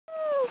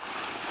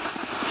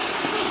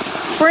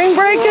Spring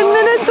break in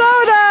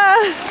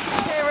Minnesota.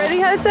 Okay,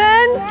 ready,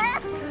 Hudson?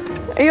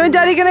 Are you and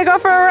Daddy gonna go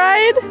for a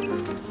ride?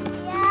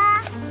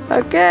 Yeah.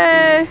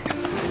 Okay.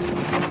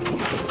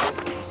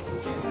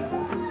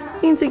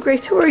 Ainsley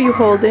Grace, who are you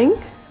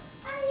holding?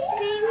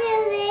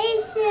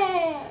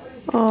 Eleison.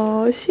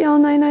 Oh, is she all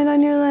night-night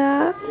on your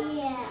lap?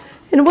 Yeah.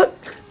 And what?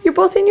 You're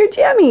both in your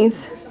jammies.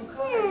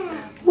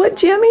 What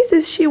jammies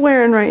is she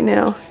wearing right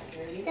now?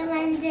 The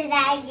ones that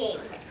I gave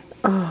her.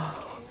 Oh.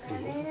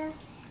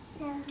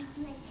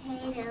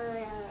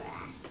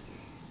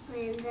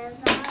 When the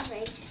ball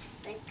breaks,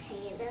 the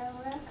cradle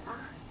will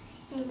fall,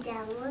 and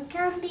down will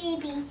come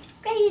baby,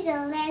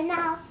 cradle and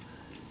all.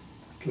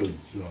 Good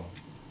job.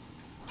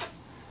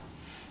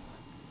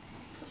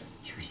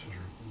 Should we set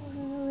her?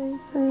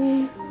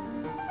 Eleison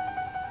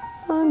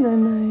on the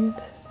night.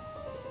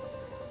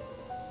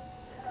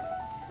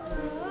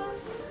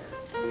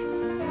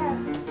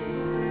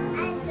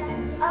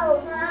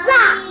 Oh,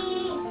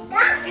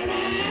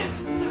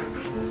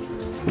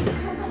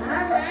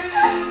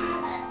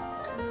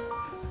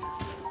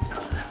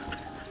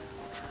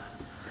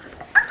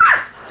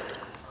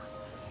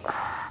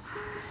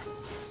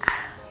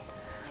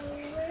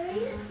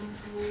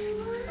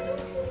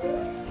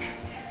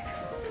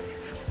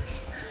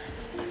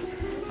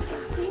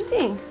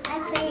 Painting. I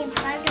played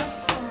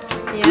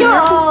butterfly. Yeah.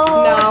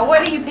 No,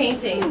 what are you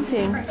painting?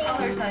 Painting. Different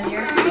colors on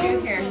yours too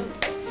here.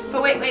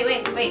 But wait. We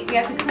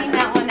have to clean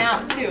that one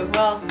out too.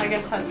 Well, I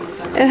guess Hudson's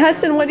done. And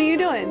Hudson, what are you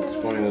doing? It's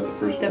funny that the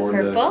first The board that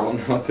I purple?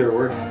 found out there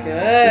works. Good.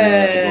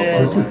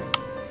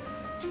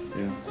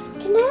 Yeah.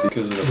 Can I?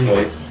 Because of the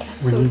plates.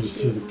 We need to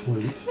see the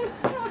plate.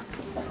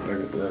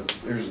 Look at that.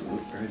 There's a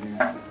look right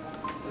here.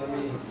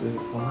 Did it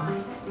fall?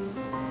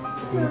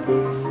 Can you put it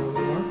in a little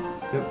bit more?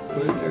 Yep,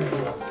 put it there.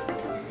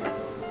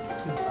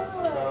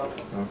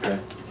 Okay.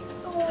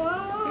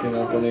 Can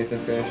Uncle Nathan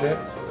finish it?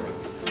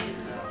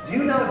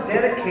 Do now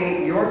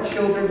dedicate your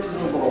children to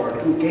the Lord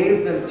who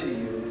gave them to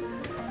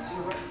you.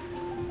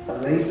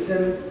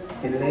 Eleison,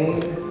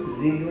 Elaine,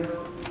 Ziegler,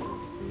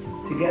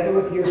 together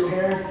with your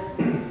parents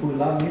who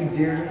love you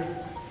dearly,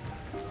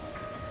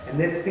 and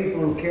this people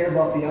who care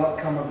about the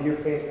outcome of your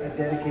faith, I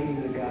dedicate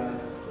you to God.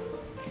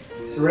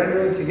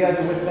 Surrendering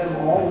together with them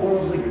all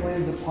worldly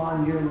claims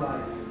upon your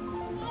life,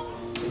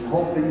 in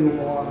hope that you will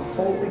belong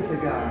wholly to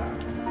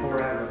God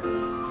forever.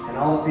 And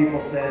all the people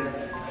said,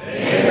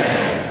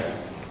 Amen.